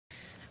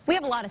We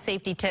have a lot of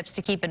safety tips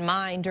to keep in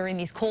mind during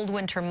these cold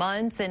winter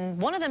months,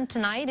 and one of them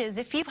tonight is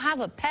if you have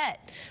a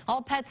pet.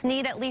 All pets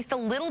need at least a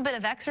little bit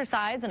of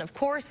exercise, and of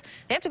course,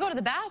 they have to go to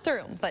the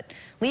bathroom, but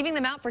leaving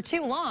them out for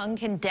too long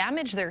can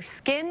damage their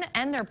skin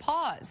and their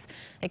paws.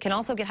 It can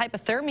also get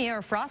hypothermia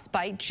or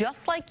frostbite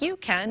just like you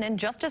can and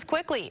just as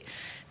quickly.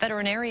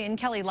 Veterinarian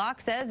Kelly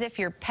Locke says if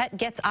your pet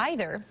gets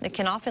either, it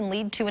can often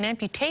lead to an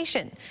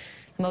amputation.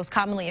 The most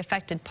commonly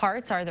affected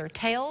parts are their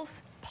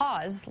tails,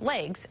 paws,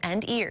 legs,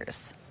 and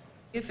ears.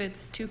 If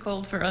it's too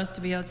cold for us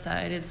to be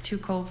outside, it's too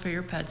cold for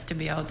your pets to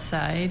be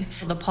outside.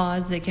 The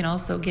paws, they can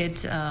also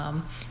get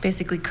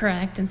basically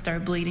cracked and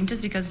start bleeding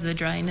just because of the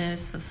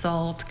dryness, the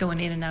salt going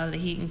in and out of the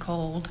heat and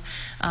cold,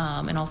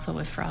 and also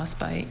with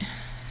frostbite.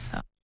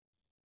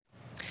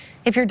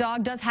 If your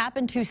dog does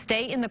happen to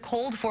stay in the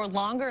cold for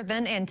longer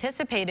than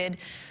anticipated,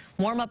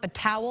 warm up a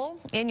towel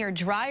in your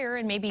dryer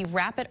and maybe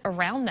wrap it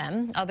around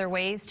them. Other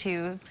ways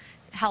to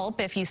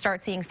help if you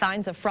start seeing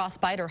signs of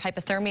frostbite or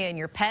hypothermia in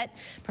your pet,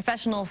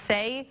 professionals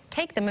say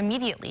take them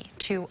immediately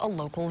to a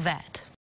local vet.